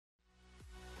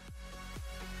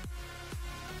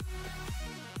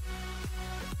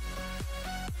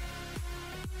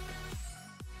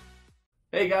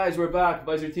Hey guys, we're back.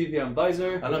 Visor TV, I'm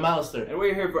Visor. And I'm Alistair. And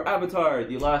we're here for Avatar,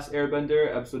 The Last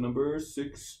Airbender, episode number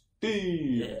 16.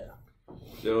 Yeah.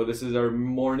 So this is our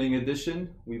morning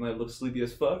edition. We might look sleepy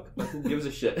as fuck, but who gives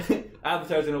a shit?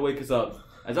 Avatar's gonna wake us up.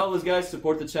 As always, guys,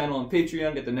 support the channel on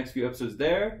Patreon, get the next few episodes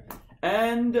there.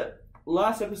 And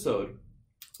last episode,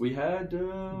 we had...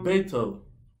 Bato.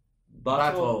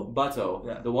 Bato,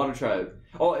 yeah. The Water Tribe.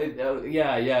 Oh,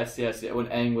 yes. When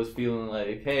Aang was feeling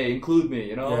like, hey, include me,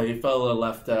 you know? Yeah, he felt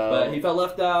left out. But he felt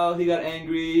left out, he got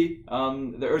angry.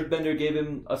 The Earthbender gave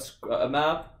him a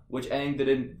map, which Aang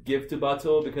didn't give to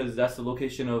Bato because that's the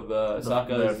location of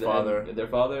Sokka's their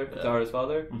father, Katara's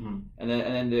father. Mm-hmm. And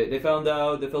then they found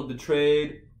out, they felt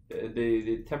betrayed,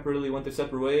 they temporarily went their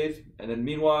separate ways. And then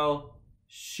meanwhile,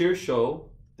 Shirsho,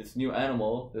 this new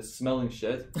animal, this smelling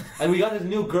shit, and we got this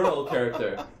new girl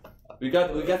character. We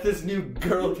got this new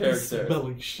girl character.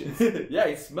 Smelling shit. Yeah,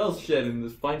 he smells shit and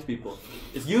just finds people.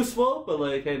 It's useful, but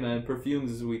like, hey man, perfume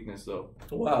is his weakness, though.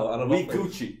 Wow, I don't know. We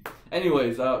Gucci.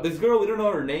 Anyways, this girl, we don't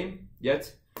know her name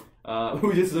yet.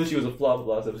 We just know she was a flop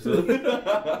last episode.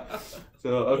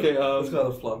 So okay, let's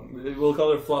call her flop. We'll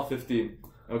call her flop 15.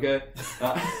 Okay.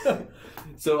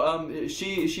 So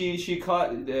she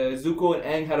caught Zuko and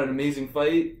Aang had an amazing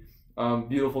fight.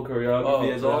 Beautiful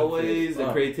choreography as always.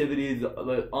 The creativity is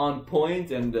on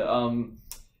point, and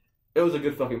it was a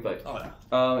good fucking fight. Oh yeah.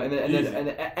 And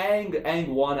then Aang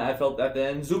won. I felt at the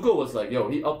end. Zuko was like, yo,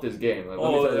 he upped his game. Like,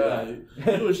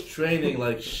 he was training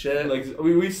like shit. Like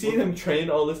we've seen him train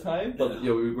all this time, but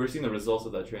we're seeing the results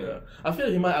of that training. Yeah. I feel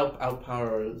like he might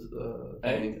outpower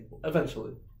Aang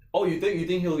eventually. Oh, you think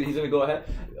he's gonna go ahead?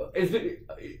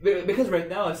 Because right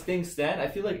now, as things stand, I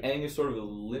feel like Aang is sort of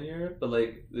linear, but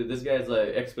like this guy's like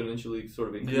exponentially sort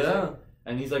of increasing. Yeah.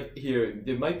 And he's like, here,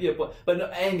 there might be a point, but no,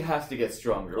 Aang has to get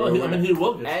stronger. Oh, I mean, he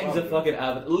will get Aang's stronger. A fucking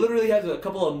avatar. Literally has a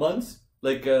couple of months.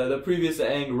 Like the previous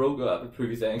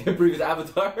previous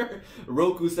Avatar,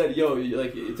 Roku said, "Yo,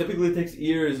 like it typically takes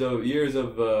years of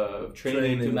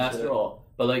training to master all."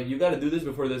 But like you got to do this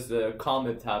before this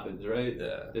comet happens, right?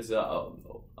 Yeah. This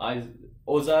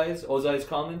Ozai's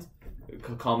comment.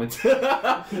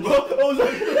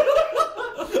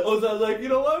 Ozai's like, you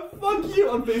know what? Fuck you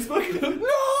on Facebook. No.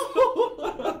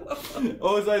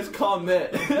 Ozai's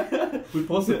comment. We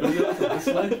posted videos of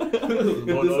dislike.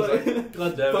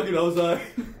 God damn it. Fucking Ozai.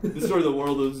 Destroy the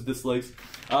world of dislikes.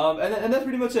 And that's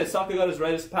pretty much it. Sokka got his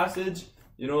rite of passage.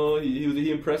 You know,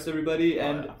 he impressed everybody,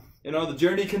 and you know the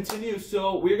journey continues.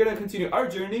 So we're gonna continue our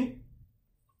journey.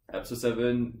 Episode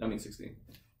 16.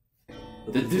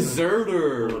 The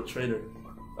deserter. Oh, traitor.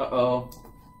 Uh-oh.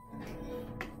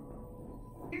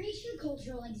 International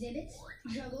cultural exhibits,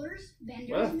 jugglers, vendors.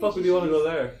 Why the fuck would you want to go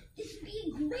there? This would be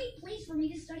a great place for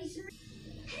me to study some.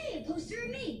 Hey, a poster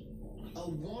of me. A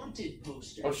wanted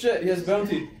poster. Oh shit, he has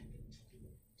bounty.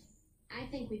 I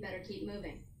think we better keep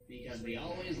moving. Because we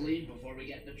always leave before we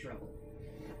get into trouble.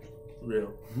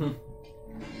 Real.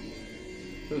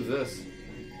 Who's this?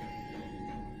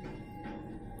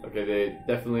 Okay, they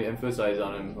definitely emphasize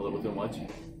on him a little too much.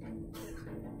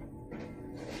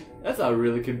 That's not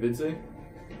really convincing.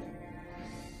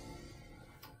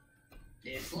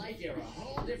 It's like you're a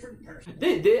whole different person.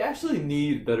 They actually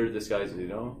need better disguises, you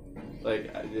know?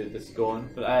 Like, this is going.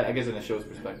 But I guess in the show's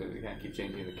perspective, they can't keep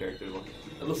changing the character look.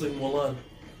 It looks like Mulan.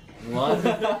 Mulan?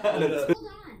 Hold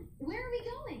on. Where are we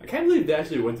going? I can't believe they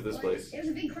actually went to this place. There's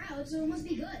a big crowd, so it must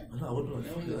be good. I know, I wouldn't like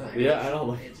fuck that. Yeah, I know.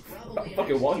 Like, I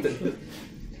fucking want it.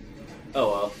 Oh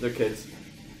well, they're kids.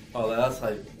 Oh, that's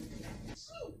hype.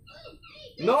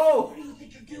 No! What do you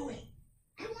think you're doing?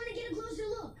 I want to get a closer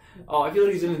look. Oh, I feel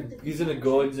like he's gonna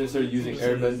go and just start using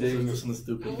airbending. This is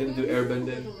stupid. He's gonna do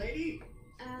airbending.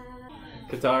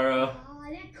 Katara. Oh,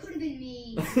 that could have been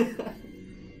me.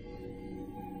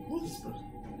 What is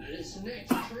this? This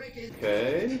next trick is...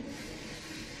 Okay.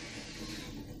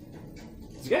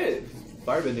 This guy,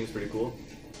 firebending is pretty cool.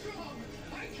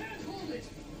 I can't hold it.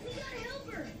 We gotta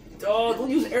help her. Oh, don't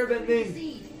use airbending.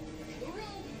 The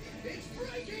rope, it's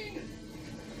breaking.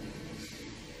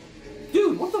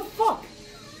 Dude, what the fuck?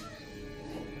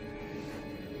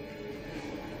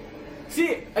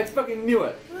 See, I fucking knew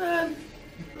it. Man.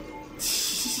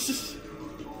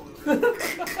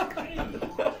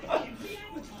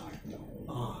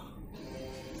 Oh,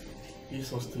 you're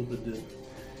so stupid, dude.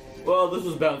 Well, this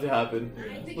was bound to happen.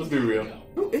 Let's be real.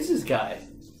 Who is this guy?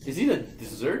 Is he the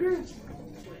deserter?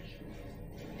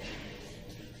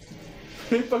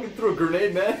 He fucking threw a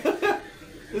grenade, man.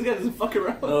 This guy doesn't fuck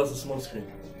around. No, it's a smoke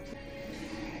screen.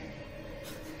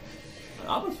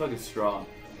 Appa's fucking strong.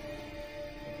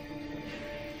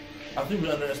 I think we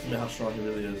underestimate how strong he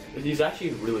really is. He's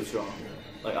actually really strong.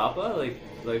 Like Appa,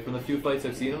 like from the few fights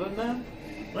I've seen of him, man.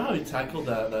 Remember how he tackled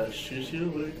that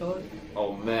Shushu? What do you call it?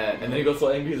 Oh man! And then he goes so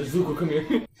angry. He's like, "Zuko, come here."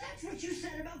 That's what you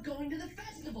said about going to the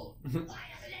festival. Why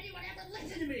doesn't anyone ever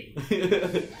listen to me?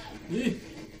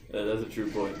 Yeah, that's a true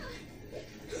point.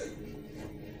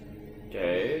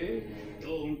 Okay.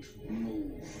 Don't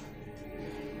move.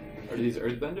 Are these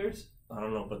earthbenders? I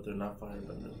don't know, but they're not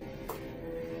firebenders.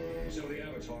 So the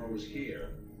Avatar was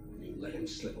here. You let him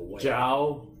slip away.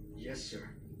 Zhao. Yes, sir.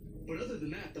 But other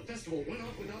than that, the festival went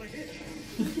off without a hitch.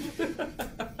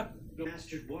 No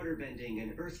mastered waterbending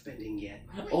and earthbending yet.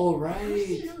 Oh How do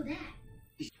you right. know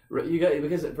that? Right, you got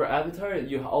because for Avatar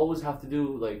you always have to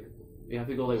do like you have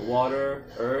to go like water,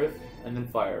 earth, and then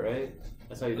fire, right?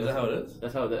 That's how you do Is it. that how it is?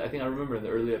 That's how I think I remember in the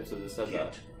early episodes it said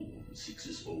that. Seeks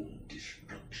his own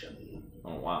destruction.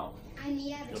 Oh wow. I'm the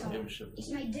Don't Avatar. give a shit. It's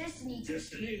my destiny to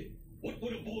Destiny? What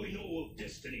would a boy know of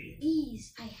destiny?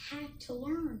 these. I have to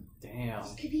learn. Damn.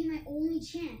 This could be my only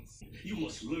chance. You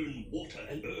must learn water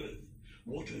and earth.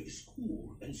 Water is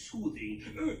cool and soothing.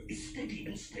 Earth is steady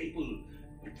and stable.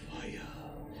 But fire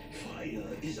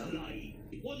is alive.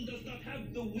 One does not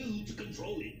have the will to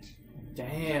control it.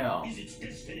 Damn. Is its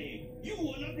destiny? You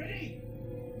are not ready.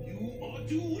 You are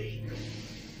too weak.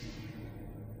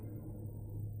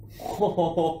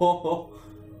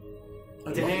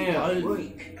 Damn.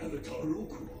 Weak, Avatar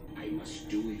Roku. I must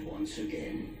do it once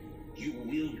again. You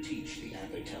will teach the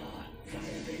Avatar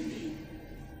firebending.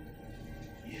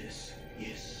 Yes.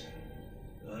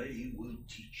 I will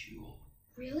teach you.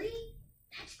 Really?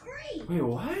 That's great. Wait,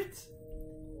 what?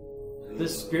 The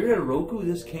spirit of Roku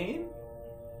just came?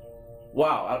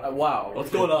 Wow, wow.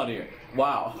 What's going on here?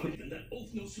 Wow. Then that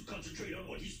oaf knows to concentrate on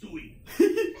what he's doing.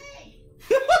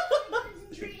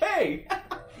 Hey!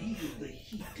 Feel the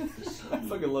heat of the I sun.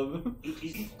 fucking love him. It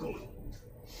isn't going.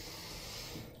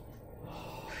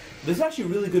 This is actually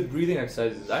really good breathing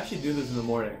exercises. I actually do this in the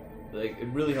morning. Like, it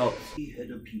really helps. He had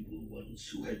a pupil once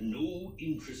who had no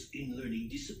interest in learning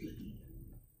discipline.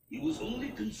 He was only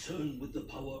concerned with the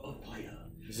power of fire.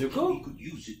 How he Zuko? could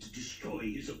use it to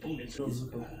destroy his opponent's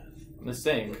Zuko. path. I'm just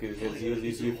saying, because he was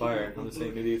used to be fire. I'm just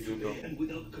saying, maybe it's Zuko. And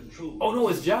without control. Oh no,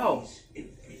 it's Zhao!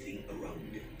 Everything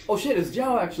around it. Oh shit, it's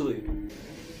Zhao actually.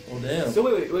 Oh damn. So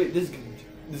wait, this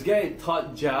guy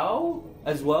taught Zhao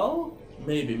as well?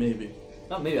 Maybe.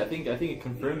 Not maybe, I think it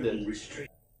confirmed it. Restrain.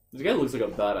 This guy looks like a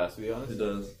badass, to be honest. It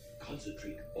does.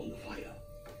 Concentrate on the fire.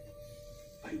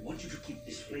 I want you to keep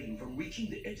this flame from reaching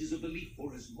the edges of the leaf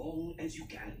for as long as you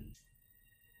can.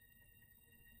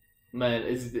 Man,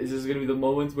 is this gonna be the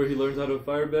moment where he learns how to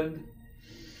firebend?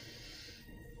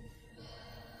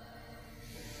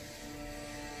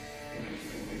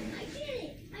 I did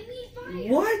it. I made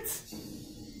fire. What?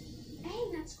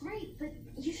 Hey, that's great, but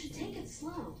you should take it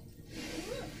slow.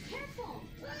 Look, careful.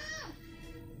 Ah!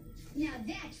 Now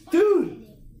that's fire Dude.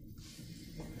 bending.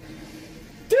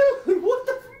 Dude, what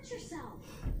the? Hurt yourself.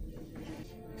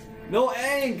 No,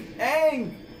 Aang!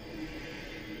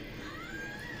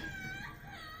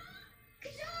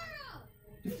 Katara!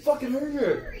 You fucking hurt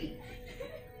her. Hurry!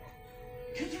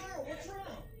 Katara, what's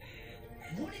wrong?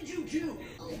 What did you do?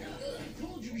 I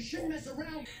told you we shouldn't mess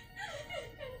around.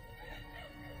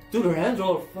 Dude, her hands are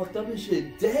all fucked up and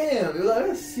shit. Damn, dude, that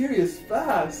was serious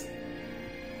fast.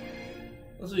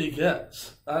 That's what you get.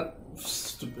 That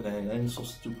stupid Aang. Aang's so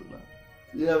stupid, man.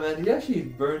 Yeah, man, he actually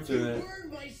burnt her, You man.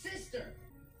 burned my sister.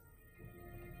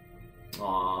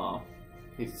 Aww.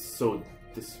 He's so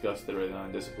disgusted right now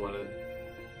and disappointed.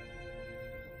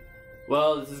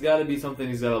 Well, this has gotta be something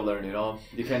he's gotta learn, you know?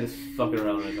 You can't just fuck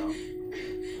around right now.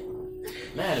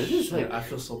 Man, this is like... I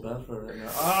feel so bad for her right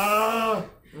now. Ah!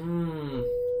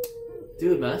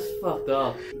 Dude, man, that's fucked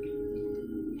up.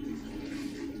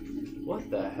 What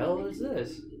the hell is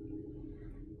this?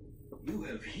 You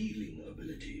have healing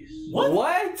abilities.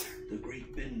 What? The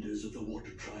great benders of the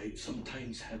water tribe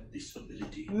sometimes have this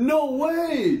ability. No I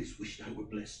way! just wished I were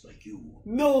blessed like you.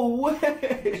 No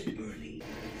way! Burning.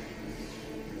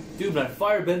 Dude, man,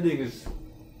 firebending is...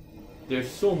 There's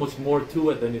so much more to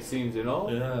it than it seems, you know?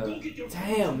 Yeah. Go get your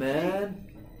Damn, man.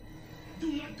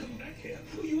 Do not come back here,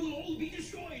 or you will all be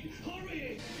destroyed.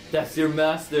 Hurry! That's your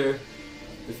master.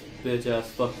 This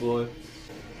bitch-ass fuckboy.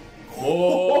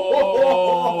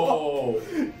 Oh!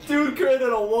 Dude created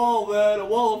a wall, man. A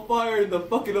wall of fire in the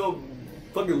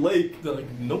fucking lake. They're like,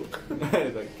 nope.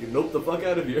 He's like, nope the fuck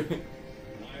out of here.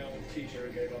 My old teacher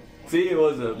gave up See, it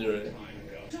was a... You're right. time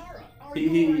ago. Tara, are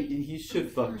you alright? He should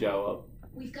fuck Zhao up.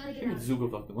 We've got to get Maybe out. Zuko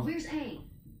fucked him up. Where's Aang?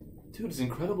 Dude, it's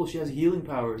incredible. She has healing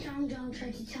powers. Tom Dong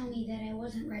tried to tell me that I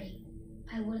wasn't ready.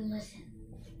 I wouldn't listen.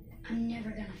 I'm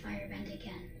never gonna firebend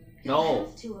again. No.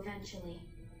 Have to eventually.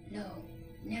 No,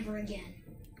 never again.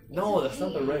 No, that's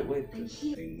not the right way.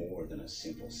 Nothing more than a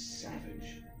simple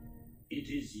savage. It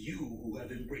is you who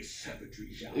have embraced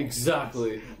savagery, Zhao.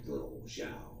 Exactly. Admiral Zhao.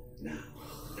 Now,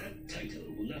 that title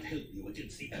will not help you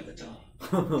against the Avatar.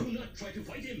 Do not try to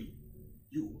fight him.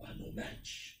 You are no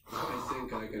match. I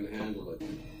think I can handle it.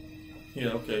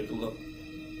 Yeah, okay, good luck.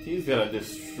 He's gonna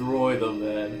destroy them,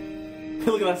 man.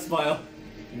 Look at that smile.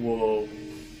 Whoa.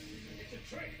 It's a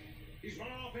trick. He's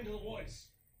run off into the woods.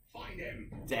 Find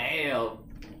him. Damn.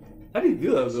 How do you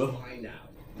do that, though? Find out.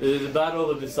 It's a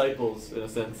battle of disciples, in a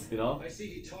sense, you know? I see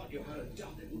he taught you how to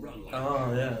duck and run like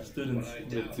Oh, yeah, students.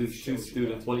 that. Two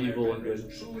students, one evil, one good.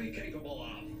 Truly capable of.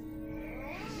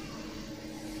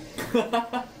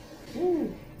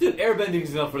 Dude,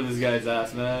 airbending's enough for this guy's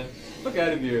ass, man. Look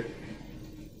out of here.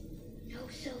 No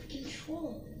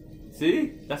self-control.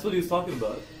 See? That's what he was talking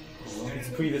about. It's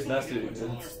a previous master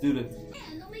and student.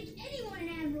 Man, they'll make anyone an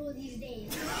admiral these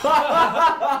days.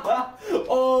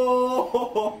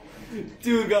 Oh!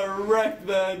 Dude got wrecked,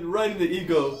 man. Right in the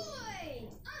ego. Boy,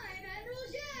 I'm Admiral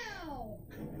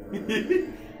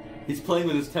Zhao. He's playing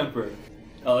with his temper.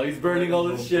 Oh, he's burning all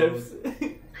his ships. I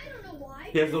don't know why.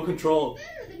 He has no control.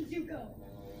 Better than Zuko.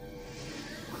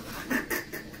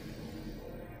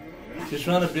 He's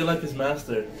trying to be like his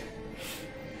master.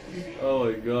 Oh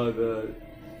my god, man.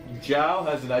 Zhao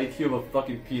has an IQ of a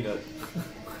fucking peanut.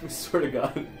 I swear to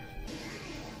god.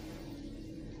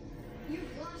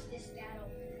 You've lost this battle.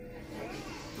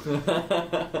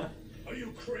 Are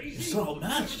you crazy? You're so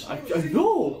outmatched. I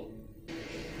know!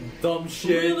 Dumb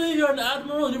shit. Really? You're an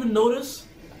admiral? You didn't even notice?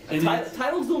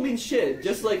 Titles don't mean shit,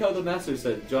 just like how the master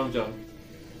said, Zhang Zhang.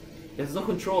 He has no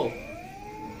control.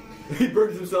 He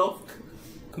burns himself.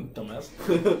 Dumbass.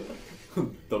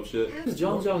 Dumb shit. It's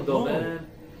Zhang Zhang though, man.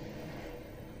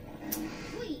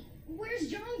 Wait,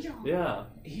 where's Zhang Zhang? Yeah.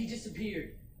 He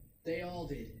disappeared. They all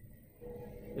did.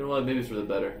 You know what? Maybe it's for the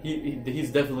better.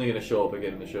 He's definitely gonna show up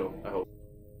again in the show. I hope.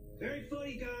 Very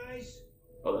funny, guys.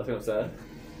 Oh, that's kind of sad.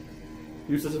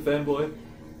 You're such a fanboy.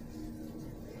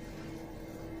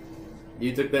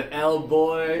 You took that L,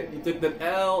 boy. You took that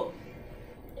L.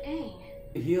 Aang.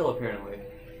 Heal, apparently.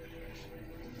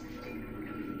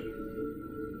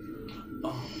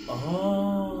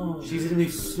 Oh. She's gonna be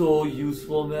so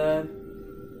useful, man.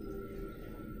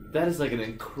 That is like an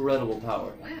incredible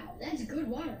power. Wow, that's good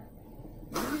water.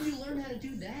 When did you learn how to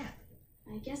do that?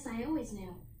 I guess I always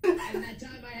knew. And that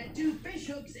time I had 2 fish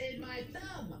hooks in my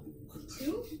thumb.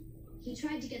 2? He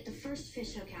tried to get the first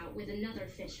fish hook out with another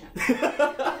fish hook.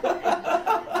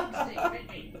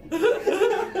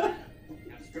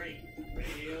 That's straight.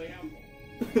 Helium.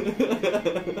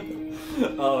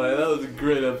 Oh man, that was a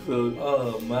great episode.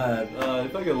 Oh man.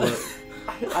 If I could look,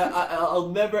 I'll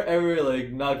never ever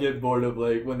like not get bored of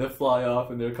like when they fly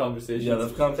off in their conversations. Yeah,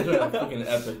 those conversations are fucking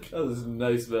epic. That was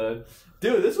nice, man.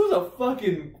 Dude, this was a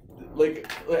fucking like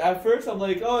at first I'm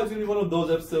like, oh, it's gonna be one of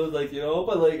those episodes, like, you know,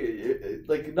 but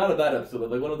like not a bad episode, but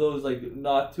like one of those like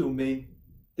not too main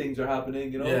things are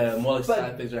happening, you know. Yeah, more like but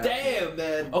side things are happening. damn,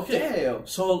 man. Okay. Damn.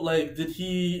 So like, did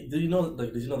you know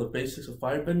the basics of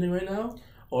firebending right now,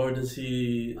 or does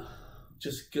he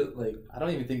just get like? I don't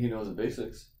even think he knows the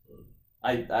basics.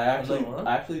 I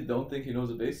actually don't think he knows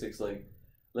the basics.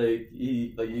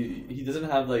 He doesn't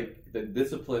have like the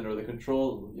discipline or the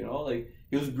control. You know, like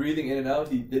he was breathing in and out.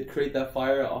 He did create that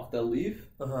fire off that leaf.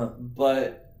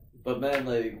 But man,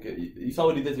 like you saw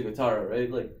what he did to Katara, right?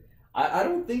 Like I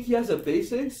don't think he has the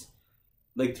basics,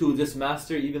 like to just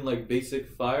master even like basic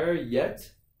fire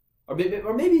yet. Or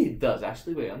maybe he does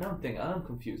actually. Wait, I'm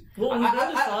confused. Well,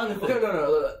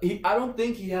 I don't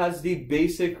think he has the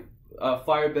basic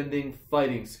firebending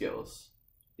fighting skills.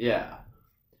 Yeah,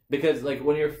 because like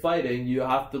when you're fighting, you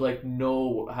have to like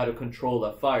know how to control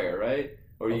that fire, right?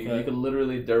 Or you can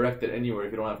literally direct it anywhere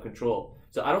if you don't have control.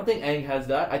 So I don't think Aang has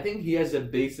that. I think he has the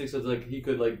basics of like he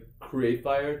could like create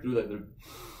fire through like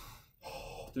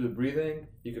through the breathing.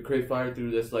 You could create fire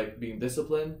through this like being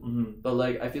disciplined. Mm-hmm. But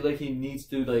like I feel like he needs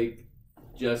to like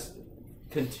just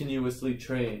continuously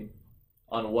train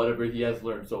on whatever he has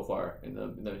learned so far in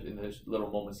the little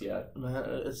moments he had. Man,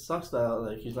 it sucks that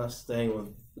like he's not staying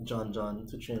with John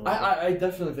to train with him. I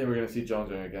definitely think we're gonna see Zhang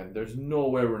Zhang again. There's no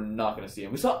way we're not gonna see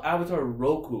him. We saw Avatar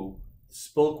Roku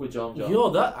spoke with Zhang Zhang.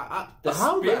 Yo,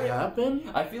 how did that happen?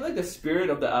 I feel like the spirit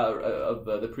of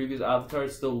the previous Avatar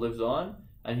still lives on,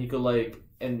 and he could like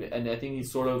and I think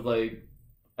he's sort of like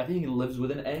I think he lives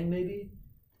within Aang maybe,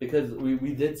 because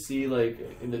we did see like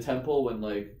in the temple when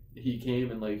like he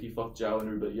came and like he fucked Zhao and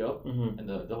everybody up, and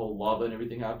the whole lava and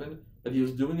everything happened, but he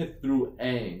was doing it through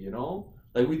Aang, you know.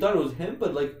 Like we thought it was him,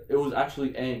 but like it was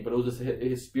actually Aang, but it was just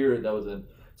his spirit that was in.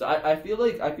 So I feel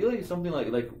like it's something like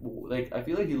I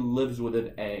feel like he lives within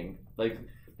Aang. Like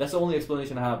that's the only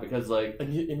explanation I have because like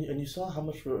and you saw how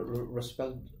much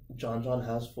respect John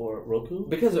has for Roku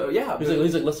because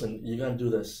he's like listen, you gotta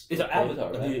do this. It's an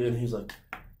avatar, right? And he's like,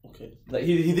 okay. Like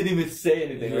he didn't even say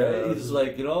anything, right? He's just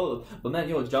like but man,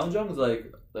 Zhang is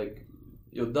like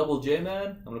Double J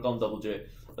man. I'm gonna call him Double J.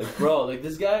 Like bro, like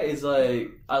this guy is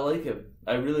like I like him.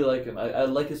 I really like him. I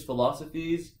like his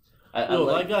philosophies.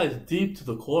 That guy is deep to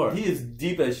the core. He is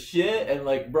deep as shit, and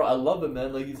like, bro, I love him,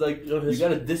 man. Like, he's like, you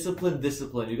gotta discipline.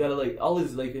 You gotta like all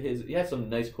his like his. He has some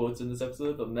nice quotes in this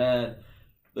episode, but man,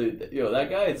 like, that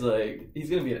guy is like, he's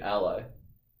gonna be an ally.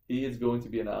 He is going to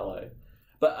be an ally.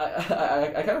 But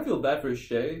I kind of feel bad for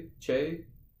Che,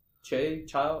 right?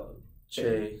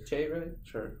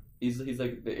 Sure. He's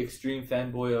like the extreme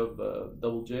fanboy of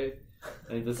Double J.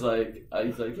 And he's just like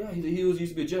yeah, he used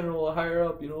to be a general higher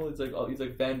up, it's like he's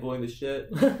like fanboying the shit.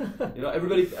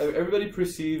 Everybody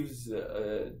perceives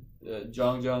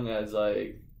Zhang as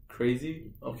like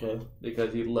crazy. Okay.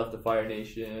 Because he left the Fire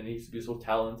Nation, he used to be so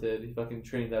talented, he fucking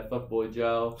trained that fuckboy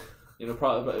Zhao.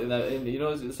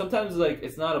 Sometimes like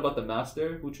it's not about the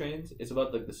master who trains, it's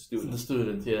about like the student. The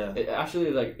student, yeah. It actually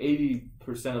like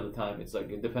 80% of the time it's like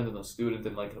it depends on the student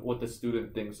and like what the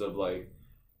student thinks of like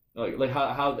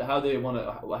how they want to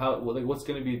what's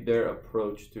going to be their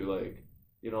approach to like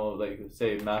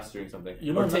say mastering something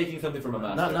or taking something from a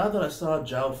master. Now that I saw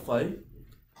Zhao fight,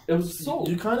 it was so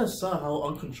you kind of saw how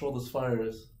uncontrolled this fire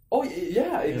is. Oh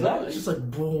yeah, exactly. It's just like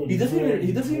boom. He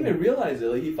doesn't even realize it.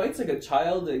 Like he fights like a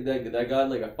child that got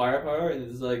like a firepower, and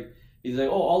it's like he's like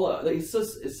it's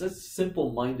just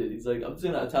simple minded. He's like I'm just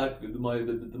gonna attack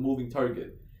the moving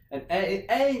target. And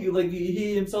Aang, like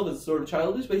he himself is sort of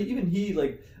childish, but even he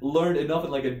like learned enough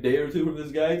in like a day or two from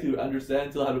this guy to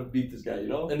understand how to beat this guy,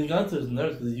 And he got to his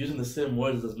nerves because he's using the same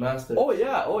words as his master. Oh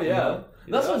yeah.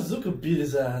 That's why Zuko beat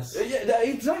his ass. Yeah,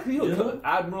 exactly.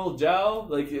 Admiral Zhao,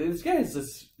 like this guy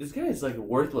is like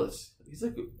worthless. He's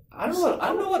like I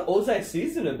don't know what Ozai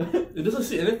sees in him. He doesn't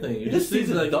see anything. He just sees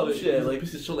like dumb shit, like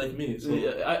piece of shit like me. So.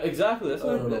 Yeah, exactly. That's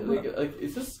why like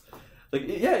it's just. Like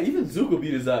even Zuko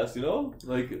beat his ass,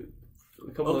 like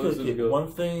a couple of episodes ago. One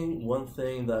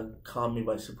thing that caught me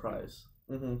by surprise.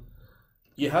 Mm-hmm.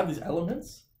 You have these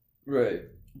elements, right?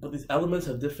 But these elements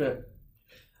have different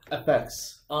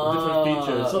effects, different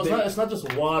features. So it's not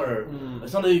just water.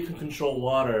 It's not that you can control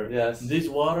water. Yes, these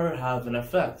water have an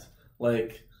effect.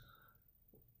 Like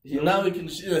now we can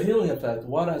healing effect.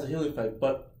 Water has a healing effect,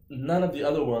 but none of the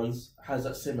other ones has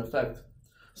that same effect.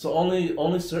 So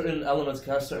only certain elements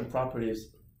can have certain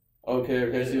properties. Okay,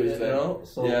 I see what you're saying.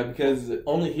 So yeah, because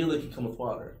only healing can come with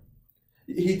water.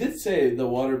 He did say the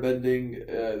waterbending,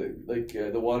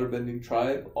 the waterbending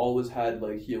tribe always had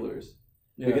like healers.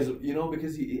 Yeah. Because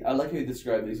I like how he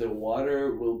described it. He said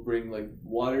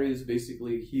water is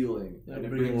basically healing and it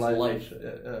brings life.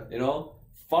 Yeah.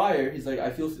 Fire. He's like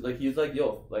I'm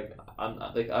like I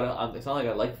don't. It's not like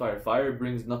I like fire. Fire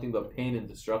brings nothing but pain and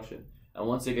destruction. And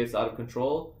once it gets out of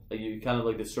control, like you kind of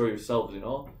like destroy yourselves,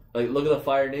 Like look at the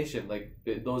Fire Nation, like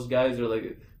those guys are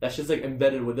like that's just like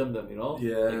embedded within them,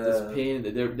 Yeah. Like this pain,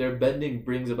 their bending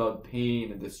brings about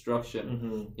pain and destruction.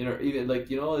 Mm-hmm. Even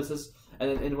like it's just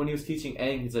and when he was teaching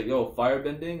Aang, he's like, fire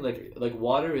bending, like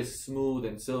water is smooth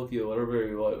and silky or whatever,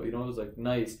 it was like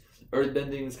nice. Earth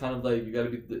bending is kind of like you gotta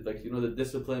be like the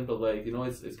discipline, but like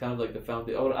it's kind of like the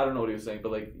foundation. I don't know what he was saying,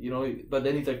 but like but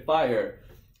then he's like fire.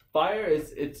 Fire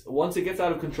it's once it gets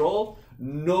out of control,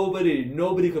 nobody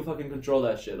can fucking control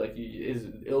that shit. Like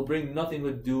it'll bring nothing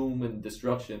but doom and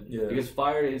destruction. Yeah. Because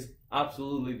fire is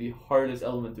absolutely the hardest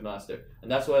element to master,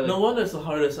 and that's why. Like, no wonder it's the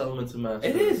hardest element to master.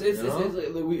 It is. It's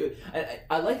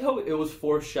I like how it was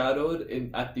foreshadowed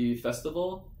at the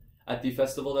festival. At the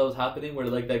festival that was happening, where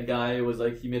like that guy was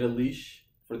like he made a leash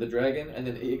for the dragon, and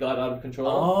then it got out of control.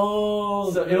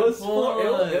 Oh, so it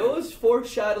was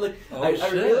foreshadowing.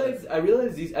 I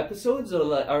realized these episodes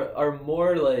are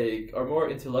more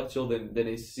intellectual than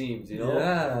it seems,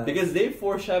 Yeah. Because they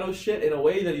foreshadow shit in a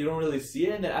way that you don't really see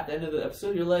it, and then at the end of the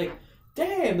episode you're like,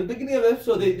 damn, the beginning of the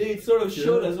episode they sort of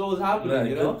showed us what was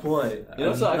happening, Good point.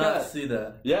 So I gotta see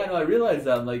that. Yeah, no, I realized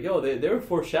that. I'm like, they were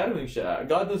foreshadowing shit.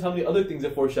 God knows how many other things they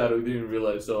foreshadowed we didn't even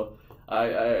realize. So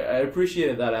I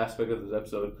appreciated that aspect of this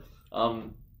episode.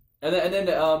 And then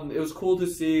it was cool to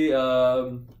see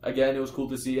again. It was cool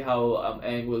to see how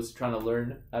Aang was trying to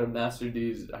learn how to master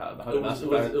these.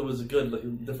 It was good,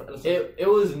 like different. It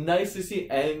was nice to see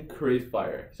Aang create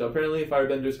fire. So apparently,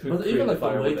 firebenders could create even like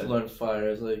fire. The way to learn fire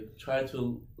is like try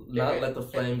to not let the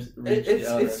flames reach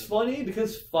the outer. It's funny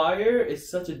because fire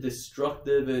is such a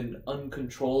destructive and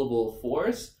uncontrollable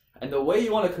force. And the way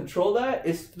you want to control that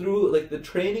is through, like, the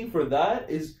training for that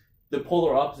is the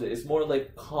polar opposite. It's more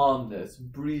like calmness,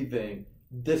 breathing,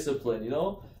 discipline, you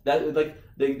know? That, like,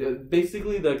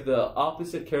 basically, like, the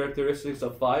opposite characteristics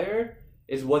of fire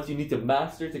is what you need to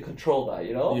master to control that,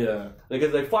 you know? Yeah.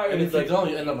 Because, like, fire and is, if you like... don't,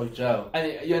 you end up like Zhao.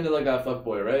 And you end up like that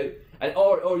fuckboy, right? And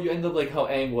or you end up like how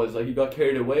Aang was, like, he got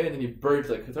carried away and then he burnt,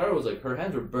 like, Katara was like, her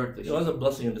hands were burnt. It was a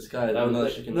blessing in disguise.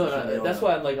 That's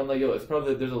why I'm like, yo, it's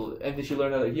probably, and then she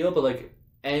learned how to heal, but, like,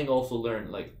 Aang also learned,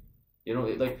 like, you know,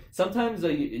 like, sometimes,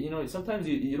 sometimes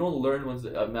you don't learn once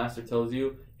a master tells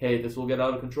you, hey, this will get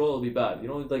out of control, it'll be bad. You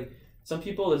know, like, some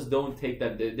people just don't take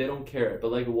that, they don't care,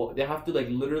 but, like, they have to, like,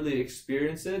 literally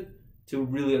experience it to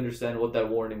really understand what that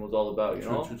warning was all about, you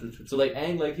know? True. So, like,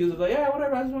 Aang, like, he was like, yeah,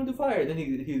 whatever, I just want to do fire. And then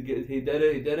he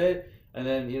did it, and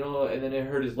then, you know, and then it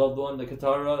hurt his loved one, like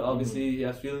Katara. Obviously, he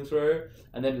has feelings for her.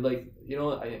 And then, like, you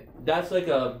know, that's like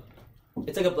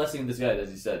it's like a blessing in disguise,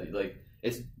 as you said. Like,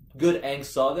 it's good Aang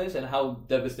saw this and how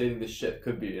devastating this shit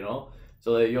could be, you know?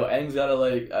 So, like, yo, Aang's gotta,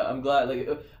 like, I'm glad, like,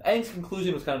 Aang's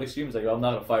conclusion was kind of extreme. It's like, yo, I'm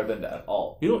not a firebender at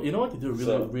all. You know what they do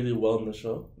really well in the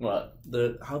show? What?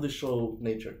 How they show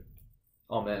nature.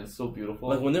 Oh man, it's so beautiful.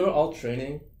 Like when they were all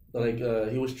training, like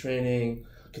he was training,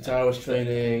 Katara was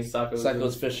training, Sokka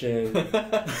was fishing.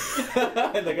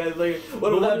 The guy's like,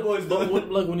 what are that boys doing?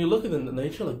 Like when you look at the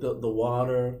nature, like the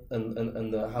water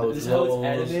and the how it's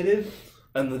animated.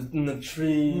 And the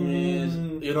trees,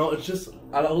 you know, it's just...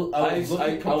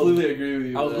 I completely agree with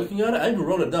you. I was looking at it, I even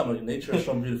wrote it down, like, nature is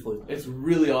shown beautifully. It's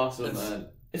really awesome, man.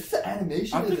 It's the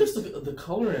animation. I think it's the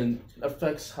coloring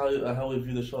affects how we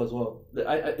view the show as well.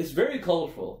 It's very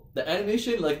colorful. The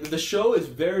animation, like, the show is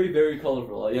very, very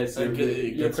colorful. Yes,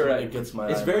 you're correct. It gets my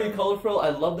It's very colorful.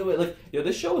 I love the way, like,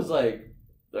 this show is, like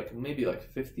maybe, like,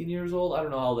 15 years old. I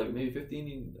don't know how, like, maybe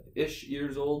 15-ish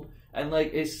years old. And,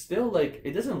 like, it's still, like,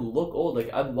 it doesn't look old. Like,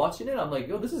 I'm watching it, I'm like,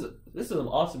 yo, this is some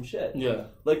awesome shit. Yeah.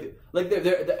 Like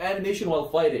the animation while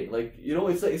fighting, like, you know,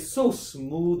 it's like, it's so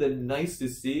smooth and nice to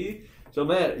see. So,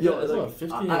 man, yo, it's like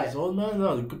 15 years old, man.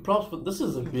 No, good props, but this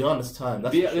is beyond its time.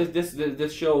 That's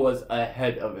this show was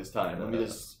ahead of its time. Let me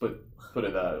just put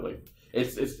it that, like,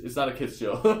 it's not a kids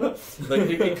show. Like,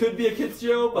 it could be a kids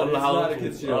show, but it's not a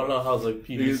kids show. I don't know how it's like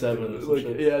PG-7.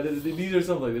 Like, yeah, these are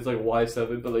something like it's like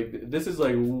Y7, but like this is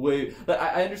like way. Like,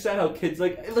 I understand how kids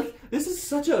like this is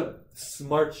such a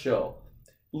smart show.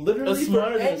 Literally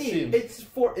it's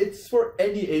for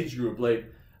any age group.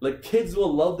 Like kids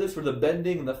will love this for the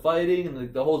bending and the fighting and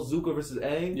like the whole Zuko versus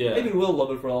Aang. Yeah. Maybe we'll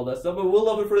love it for all that stuff, but we'll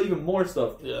love it for even more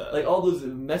stuff. Yeah. Like all those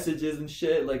messages and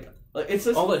shit. Like it's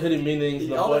just all the hidden meanings,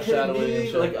 the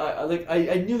foreshadowing. Like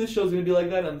I knew this show was gonna be like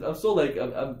that, and I'm so like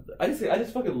I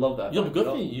just fucking love that. Yo, but good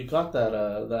thing you got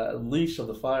that leash of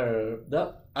the fire.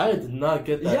 That I did not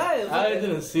get that. Yeah, I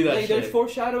didn't see that. Like, there's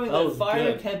foreshadowing that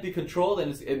fire good. can't be controlled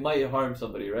and it might harm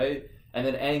somebody, right? And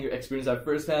then Aang experienced that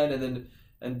firsthand,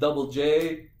 and Double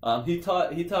J, he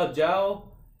taught Zhao.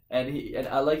 And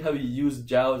I like how he used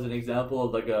Zhao as an example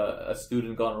of like a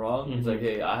student gone wrong. Mm-hmm. He's like,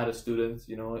 hey, I had a student,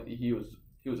 you know, he was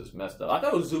just messed up. I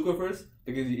thought it was Zuko first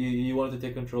because he wanted to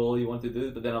take control, he wanted to do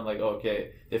it, but then I'm like, oh,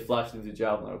 okay, they flashed into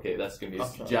Zhao. I'm like, okay, that's gonna be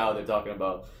Zhao they're talking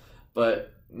about.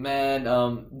 But man,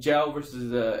 Zhao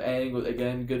versus Aang was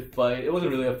again good fight. It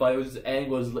wasn't really a fight. It was just it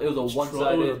was a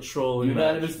one-sided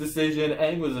unanimous decision.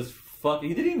 Aang was just fuck,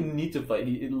 he didn't even need to fight.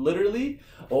 He literally,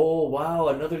 oh wow,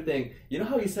 another thing. You know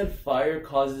how he said fire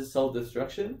causes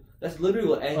self-destruction? That's literally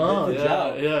what Aang did to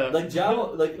Zhao. Yeah. Like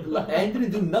Zhao, like Aang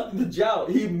didn't do nothing to Zhao.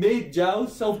 He made Zhao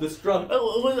self-destruct.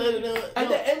 At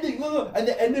the ending, at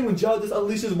the ending when Zhao just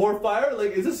unleashes more fire,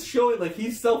 like it's just showing like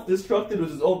he self-destructed with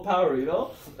his own power, you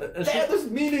know? There's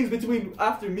meanings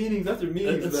after meanings.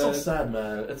 It's so sad,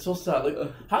 man. It's so sad.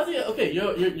 Like, how do you? Okay,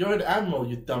 you're an admiral,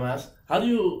 you dumbass. How do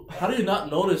you not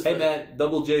notice? Hey man,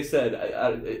 Double J said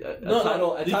a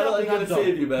title ain't gonna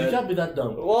save you, man. You can't be that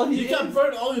dumb. Well, you can't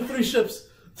burn all your 3 ships.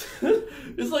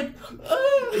 It's like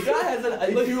the guy has an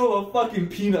IQ of a fucking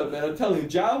peanut, man. I'm telling you,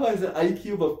 Zhao has an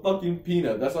IQ of a fucking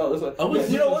peanut. That's all.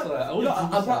 You know what?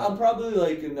 I'm probably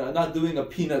like not doing a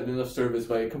peanut enough service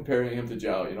by comparing him to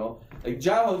Zhao. You know, like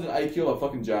Zhao has an IQ of a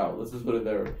fucking Zhao. Let's just put it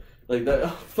there. Like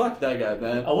that, fuck that guy,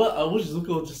 man. I wish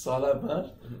Zuko just saw that, man.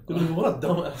 What a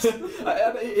dumbass.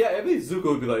 I mean, Zuko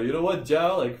would be like, you know what,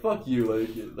 Zhao, like, fuck you,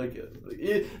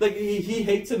 like he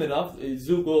hates him enough.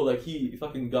 Zuko, like, he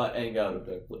fucking got Aang out of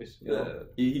that place. You know?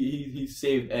 He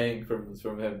saved Aang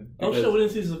from him. Oh shit, we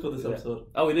didn't see Zuko this episode.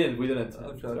 Oh, we didn't.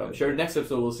 Okay. So I'm sure next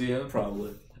episode we'll see him.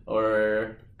 Probably.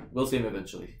 Or we'll see him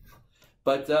eventually.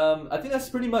 But I think that's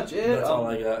pretty much it. That's all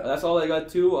I got. That's all I got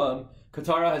too.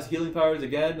 Katara has healing powers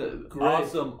again. Great.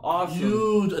 Awesome.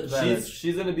 Huge advantage.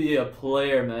 She's gonna be a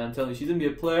player, man. I'm telling you, she's gonna be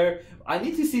a player. I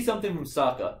need to see something from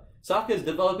Sokka. Sokka is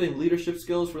developing leadership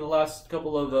skills for the last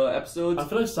couple of episodes. I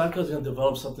feel like Sokka's gonna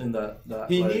develop something that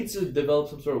he like, needs to develop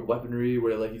some sort of weaponry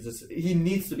where like he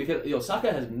needs to, because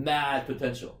Sokka has mad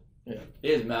potential. Yeah,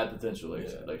 he has mad potential.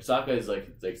 Like Sokka is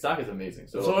Sokka's amazing.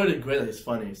 So it's already great that he's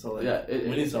funny. So like, yeah,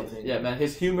 we need something. Yeah, man,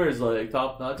 his humor is like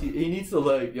top notch. He needs to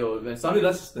like man. Sokka, I mean,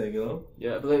 that's his thing, you know.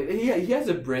 Yeah, but like he has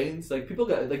the brains. Like people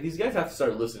got like these guys have to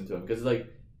start listening to him because like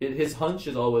his hunch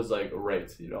is always like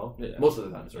right. You know, most of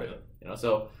the time it's right. You know,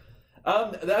 so.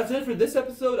 That's it for this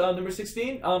episode, number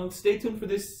 16. Stay tuned for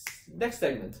this next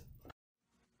segment.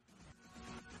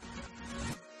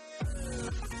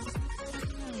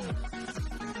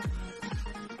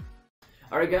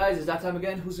 Alright guys, it's that time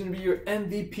again. Who's going to be your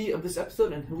MVP of this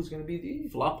episode and who's going to be the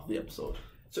flop of the episode?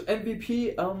 So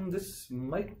MVP, this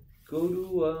might go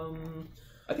to,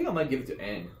 I think I might give it to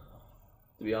Aang,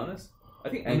 to be honest. I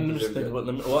think Aang deserves it.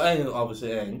 Aang is obviously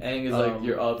Aang. Aang is like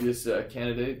your obvious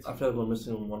candidate. I feel like we're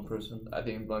missing one person. I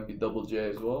think it might be Double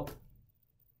J as well.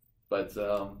 But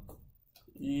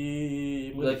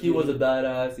he was a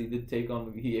badass. He did take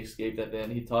on. He escaped at the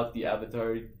end. He taught the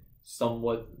Avatar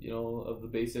somewhat, of the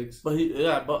basics. But he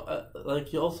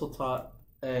also taught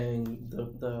Aang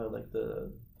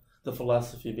the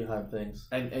philosophy behind things,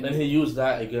 and he used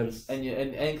that against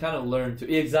and kind of learned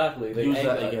to exactly use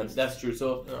that against. That's true.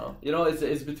 So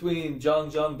it's between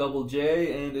Zhang, Double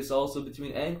J, and it's also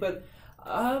between Aang. But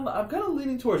I'm kind of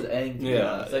leaning towards Aang. To be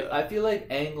honest. I feel like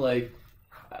Aang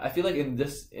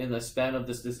in the span of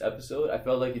this episode, I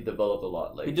felt like he developed a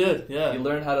lot. Like he did, yeah. He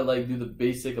learned how to do the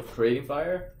basic of creating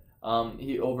fire.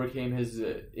 He overcame his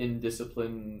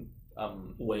indiscipline.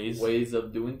 Ways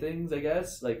of doing things, I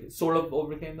guess, sort of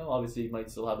overcame them. Obviously, he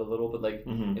might still have a little, but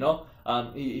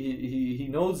he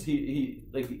knows he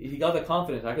got the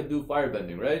confidence. I could do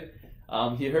firebending, right?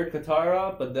 He hurt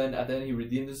Katara, but then at the end he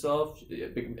redeemed himself.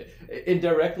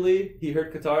 Indirectly, he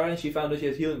hurt Katara, and she found out she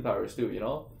has healing powers too.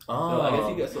 So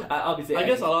I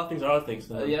guess a lot of things are things.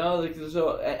 And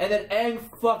then Aang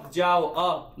fucked Zhao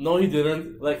up. No, he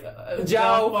didn't.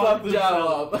 Zhao fucked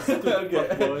Zhao up.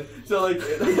 Okay.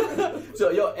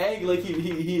 Aang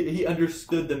he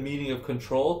understood the meaning of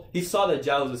control. He saw that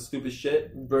Zhao was a stupid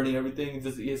shit, burning everything.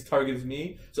 His target is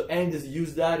me. So Aang just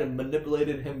used that and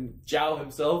manipulated Zhao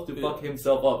himself to fuck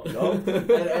himself up. I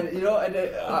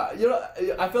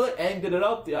feel like Aang did it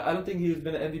up. I don't think he's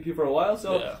been an MVP for a while.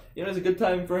 So it's a good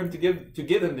time for him to give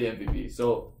him the MVP.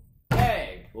 So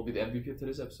Aang will be the MVP of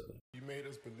today's episode. You made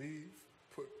us believe,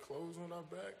 put clothes on our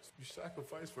backs, you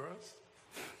sacrificed for us.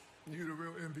 You the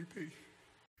real MVP.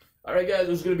 Alright guys,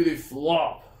 who's gonna be the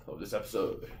flop of this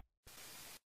episode?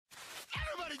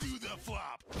 Everybody do the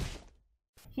flop.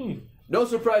 No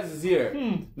surprises here.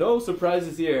 No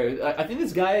surprises here. I think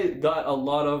this guy got a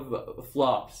lot of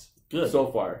flops. Good. So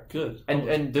far. Good.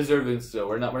 And deserving still.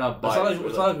 We're not biased.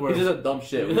 It's not like we're... He's just a dumb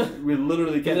shit. We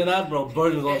literally can't... He's an admiral,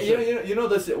 burning his own shit. You know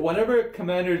this, whenever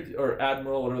Commander or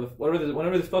Admiral,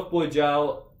 whenever the fuckboy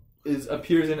Zhao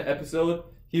appears in an episode,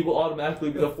 he will automatically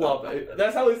be the flop.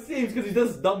 That's how it seems, because he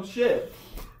does dumb shit.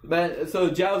 Man, so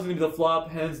Zhao's gonna be the flop,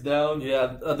 hands down.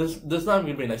 Yeah, there's not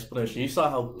gonna be an explanation. You saw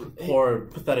how poor,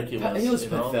 pathetic he was. He was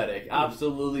pathetic,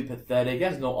 absolutely pathetic. He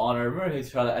has no honor. Remember he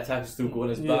tried to attack Stuko in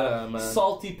his back. Yeah, man.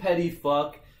 Salty, petty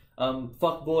fuck.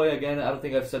 Fuck boy again. I don't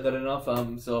think I've said that enough.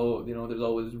 So there's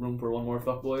always room for one more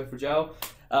fuck boy for Zhao.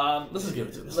 Let's just give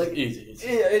it to this. Easy.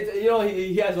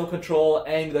 He has no control.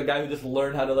 Aang, the guy who just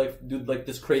learned how to do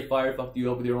this crate fire, fucked you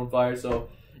up with your own fire. So.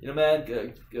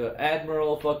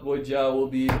 Admiral Fuckboy Zhao will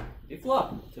be a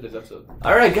flop to this episode.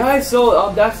 Alright guys,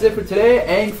 so that's it for today.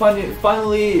 Aang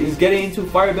finally is getting into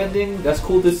firebending. That's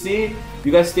cool to see.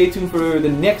 You guys stay tuned for the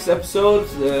next episode.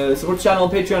 Support the channel on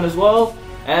Patreon as well.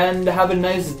 And have a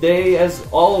nice day as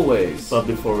always. But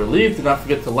before we leave, do not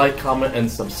forget to like, comment, and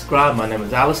subscribe. My name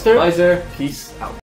is Alistair. Bye, sir. Peace out.